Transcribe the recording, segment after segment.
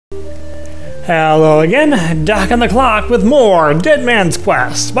Hello again, Doc on the clock with more Dead Man's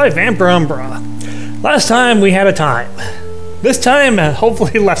Quest by VamperUmbra. Last time we had a time. This time,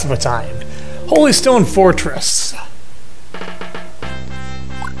 hopefully less of a time. Holystone Fortress.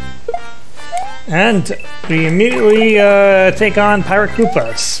 And we immediately take on Pirate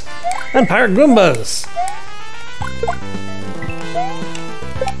Koopas. And Pirate Goombas.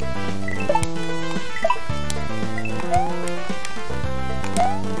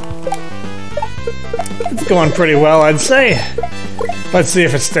 It's going pretty well, I'd say. Let's see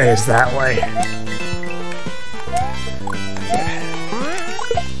if it stays that way.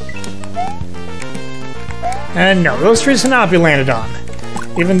 And no, those trees cannot be landed on.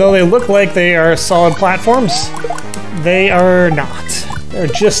 Even though they look like they are solid platforms, they are not. They're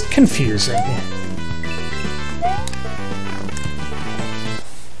just confusing.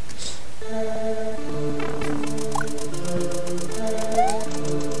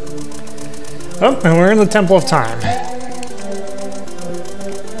 Oh, and we're in the Temple of Time.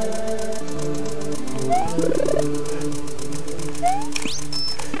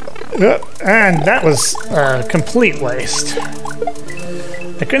 And that was a complete waste.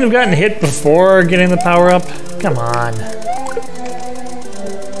 I couldn't have gotten hit before getting the power up. Come on.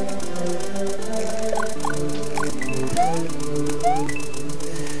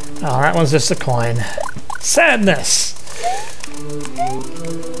 Oh, that one's just a coin. Sadness!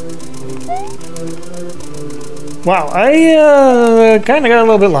 Wow, I kind of got a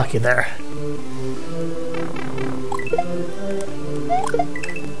little bit lucky there.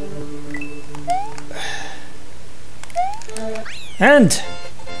 And,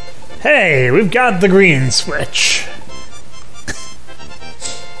 hey, we've got the green switch.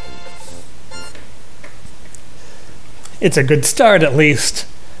 It's a good start, at least.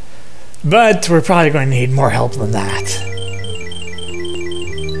 But we're probably going to need more help than that.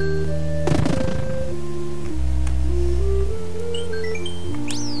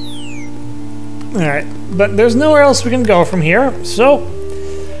 Alright, but there's nowhere else we can go from here, so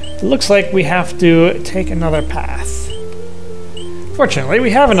it looks like we have to take another path. Fortunately,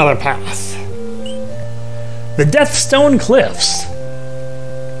 we have another path. The Deathstone Cliffs.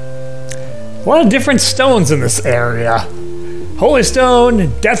 A lot of different stones in this area.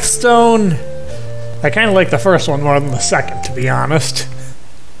 Holystone, Deathstone. I kind of like the first one more than the second, to be honest.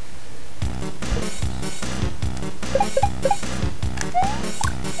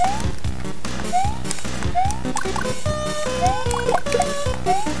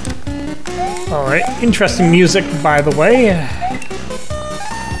 Alright, interesting music, by the way.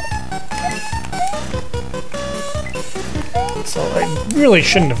 So I really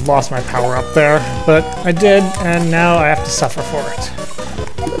shouldn't have lost my power up there, but I did, and now I have to suffer for it.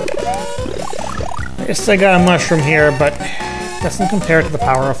 I guess I got a mushroom here, but it doesn't compare to the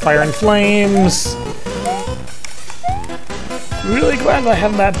power of fire and flames. Really glad I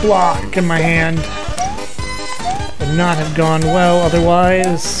have that block in my hand. Would not have gone well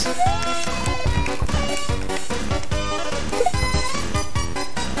otherwise.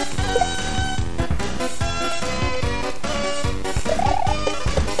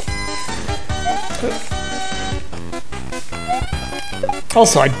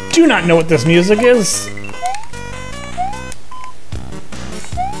 Also, I do not know what this music is.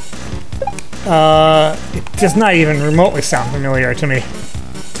 It does not even remotely sound familiar to me.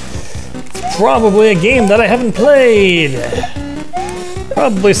 It's probably a game that I haven't played.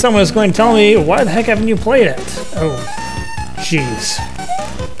 Probably someone is going to tell me, why the heck haven't you played it? Oh, jeez.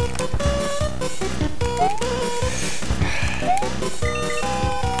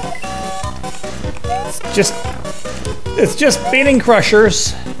 It's just beating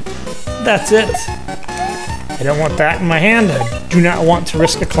crushers. That's it. I don't want that in my hand. I do not want to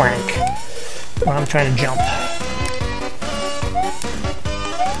risk a clank when I'm trying to jump.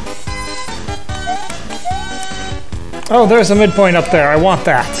 Oh, there's a midpoint up there. I want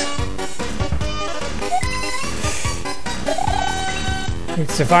that. I can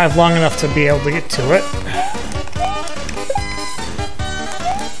survive long enough to be able to get to it.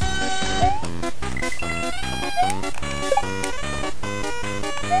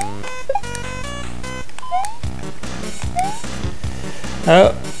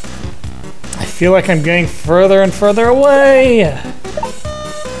 I feel like I'm getting further and further away.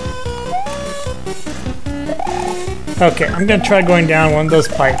 Okay, I'm gonna try going down one of those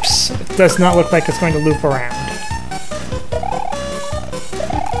pipes. It does not look like it's going to loop around.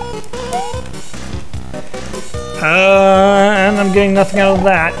 And I'm getting nothing out of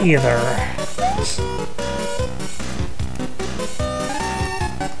that either.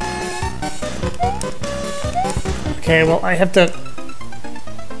 Okay, well, I have to...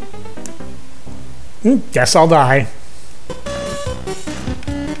 Guess I'll die.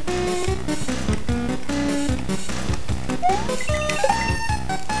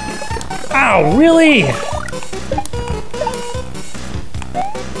 Ow, really?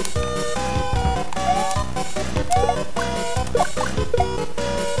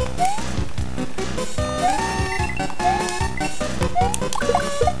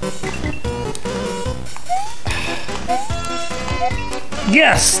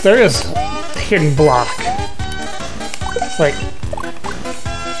 Yes, there is a hidden block. It's like,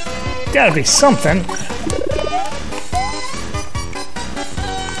 gotta be something.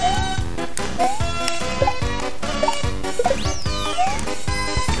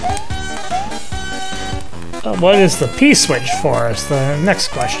 What is the P-switch for is the next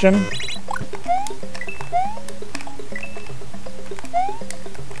question.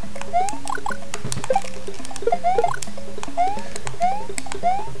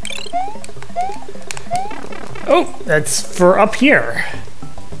 Oh, that's for up here.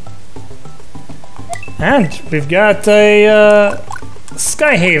 And we've got a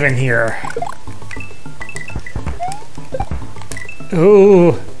Sky Haven here.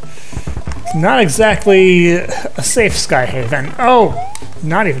 Ooh. Not exactly a safe Sky Haven. Oh,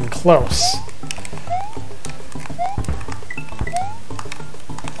 not even close.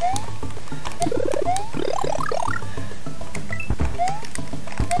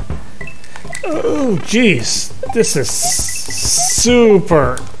 Oh, jeez. This is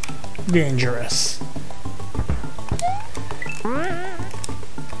super dangerous.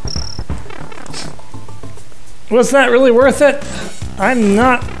 Was that really worth it? I'm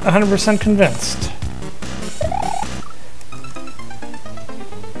not 100% convinced.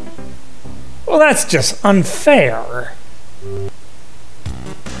 Well, that's just unfair.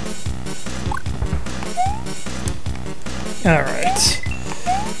 Alright.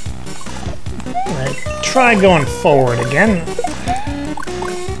 Try going forward again.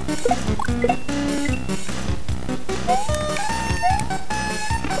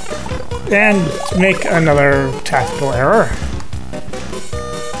 And make another tactical error.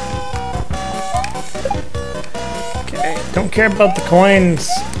 Okay, don't care about the coins.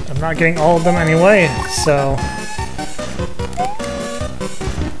 I'm not getting all of them anyway, so...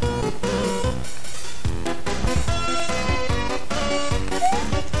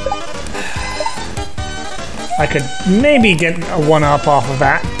 I could maybe get a one-up off of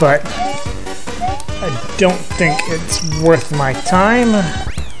that, but I don't think it's worth my time.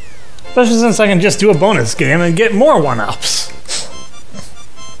 Especially since I can just do a bonus game and get more one-ups.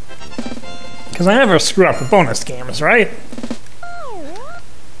 Because I never screw up with bonus games, right?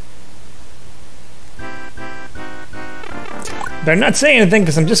 Better not say anything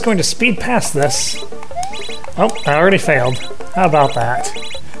because I'm just going to speed past this. Oh, I already failed. How about that?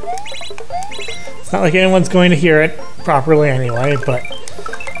 It's not like anyone's going to hear it properly anyway, but...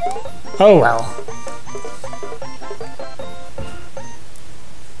 oh well.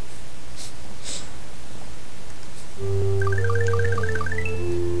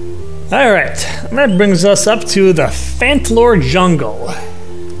 Alright, that brings us up to the Phantlore Jungle.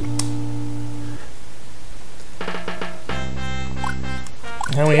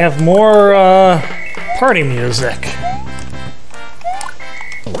 And we have more party music.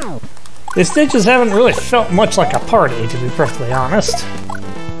 These stages haven't really felt much like a party, to be perfectly honest.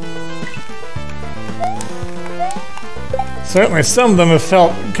 Certainly some of them have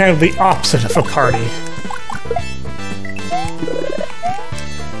felt kind of the opposite of a party.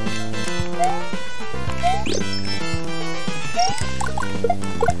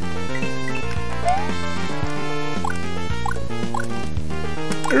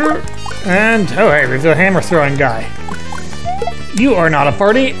 And, oh hey, we've got a hammer-throwing guy. You are not a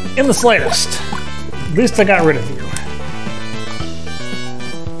party in the slightest. At least I got rid of you.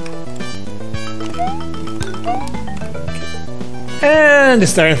 And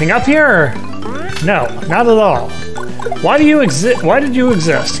is there anything up here? No, not at all. Why do you exist? Why did you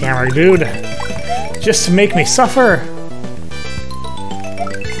exist, hammer dude? Just to make me suffer?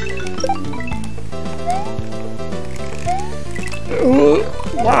 Ooh,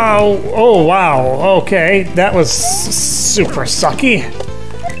 wow, oh wow, okay, that was super sucky.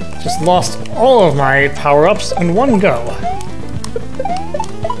 Just lost all of my power-ups in one go.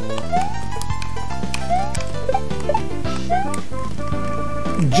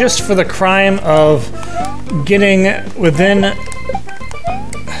 Just for the crime of getting within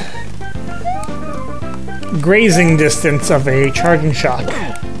grazing distance of a charging shock.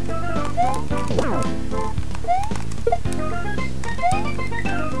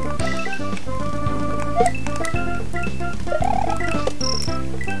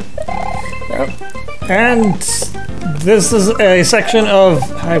 And this is a section of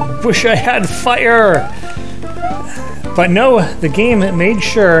I wish I had fire. But no, the game made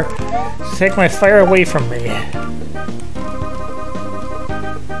sure to take my fire away from me.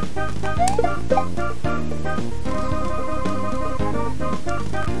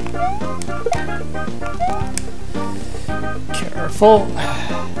 Careful.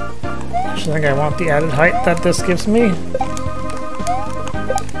 I think I want the added height that this gives me.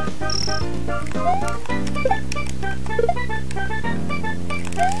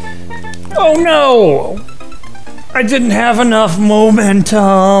 Oh no! I didn't have enough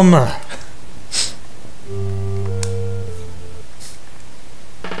momentum!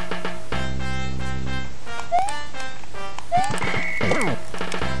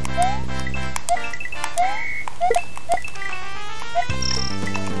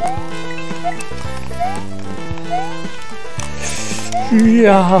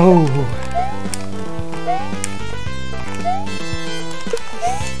 Yo!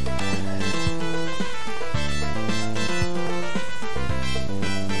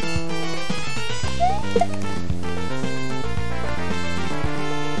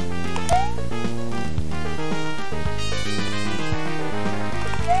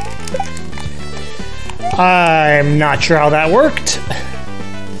 I'm not sure how that worked.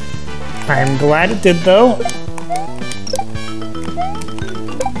 I'm glad it did, though.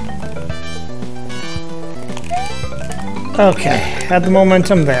 Okay, had the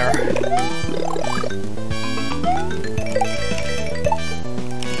momentum there.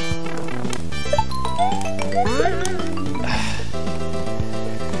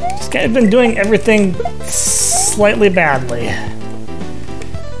 Just kind of been doing everything slightly badly.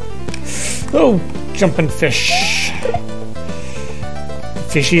 Oh, jumping fish.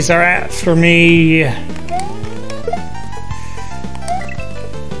 Fishies are after me.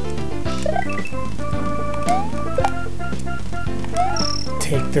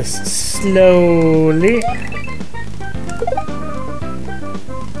 Take this slowly.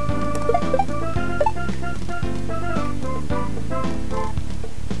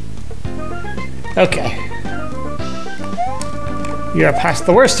 Okay. You're past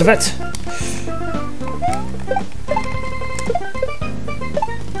the worst of it.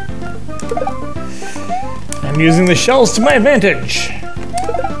 I'm using the shells to my advantage.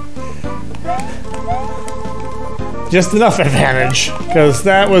 Just enough advantage, because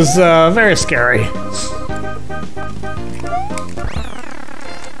that was very scary.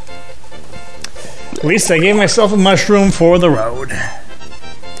 At least I gave myself a mushroom for the road.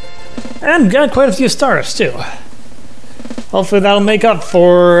 And got quite a few stars, too. Hopefully that'll make up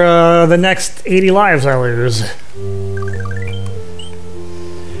for the next 80 lives I lose.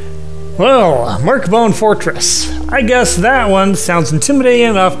 Well, Holystone Fortress. I guess that one sounds intimidating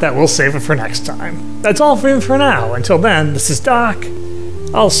enough that we'll save it for next time. That's all for me for now. Until then, this is Doc.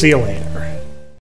 I'll see you later.